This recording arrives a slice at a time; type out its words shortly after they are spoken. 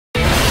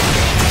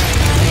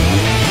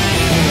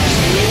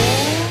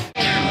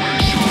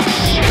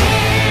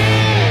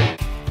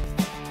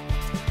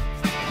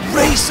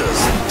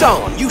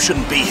Darn, you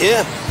shouldn't be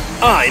here.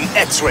 I'm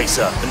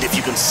X-Racer, and if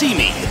you can see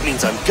me, it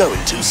means I'm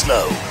going too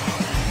slow.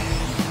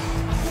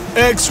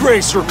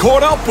 X-Racer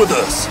caught up with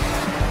us.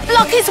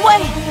 Block his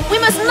way! We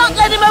must not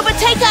let him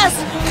overtake us!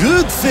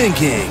 Good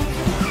thinking.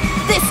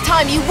 This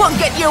time you won't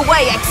get your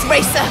way,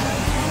 X-Racer!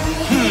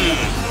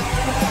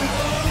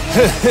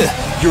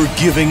 You're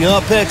giving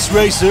up,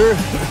 X-Racer?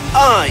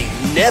 I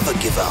never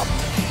give up.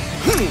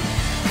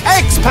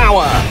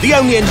 X-Power! The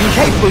only engine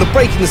capable of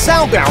breaking the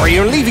sound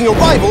barrier and leaving your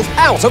rivals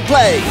out of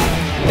play.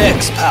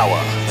 X-Power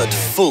at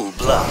full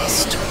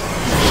blast.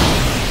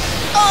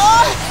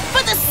 Oh,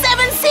 but the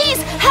 7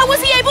 Seas! How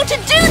was he able to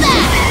do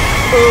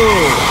that?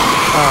 Oh,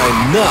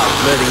 I'm not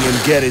letting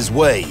him get his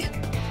way.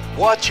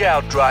 Watch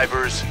out,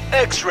 drivers.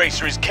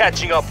 X-Racer is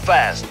catching up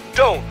fast.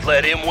 Don't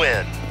let him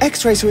win.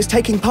 X-Racer is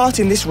taking part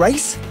in this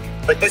race?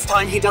 But this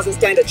time he doesn't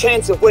stand a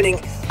chance of winning.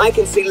 I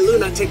can see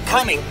Lunatic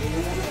coming.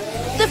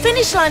 The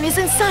finish line is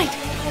in sight.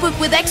 But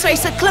with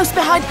X-Racer close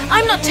behind,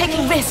 I'm not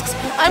taking risks.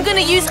 I'm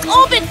gonna use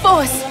Orbit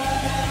Force.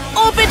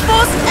 Orbit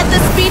Force at the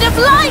speed of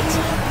light!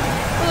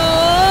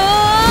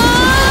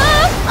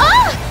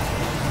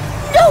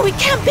 No, it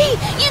can't be!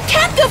 You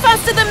can't go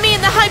faster than me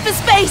in the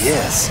hyperspace!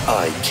 Yes,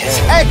 I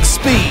can.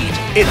 X-Speed!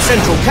 Its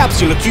central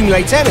capsule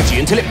accumulates energy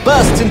until it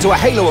bursts into a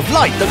halo of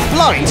light that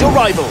blinds your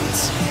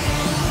rivals.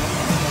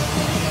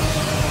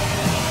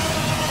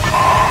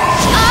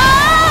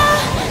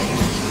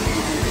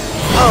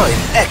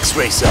 I'm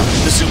X-Racer,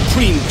 the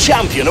supreme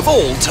champion of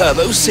all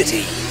Turbo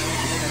City.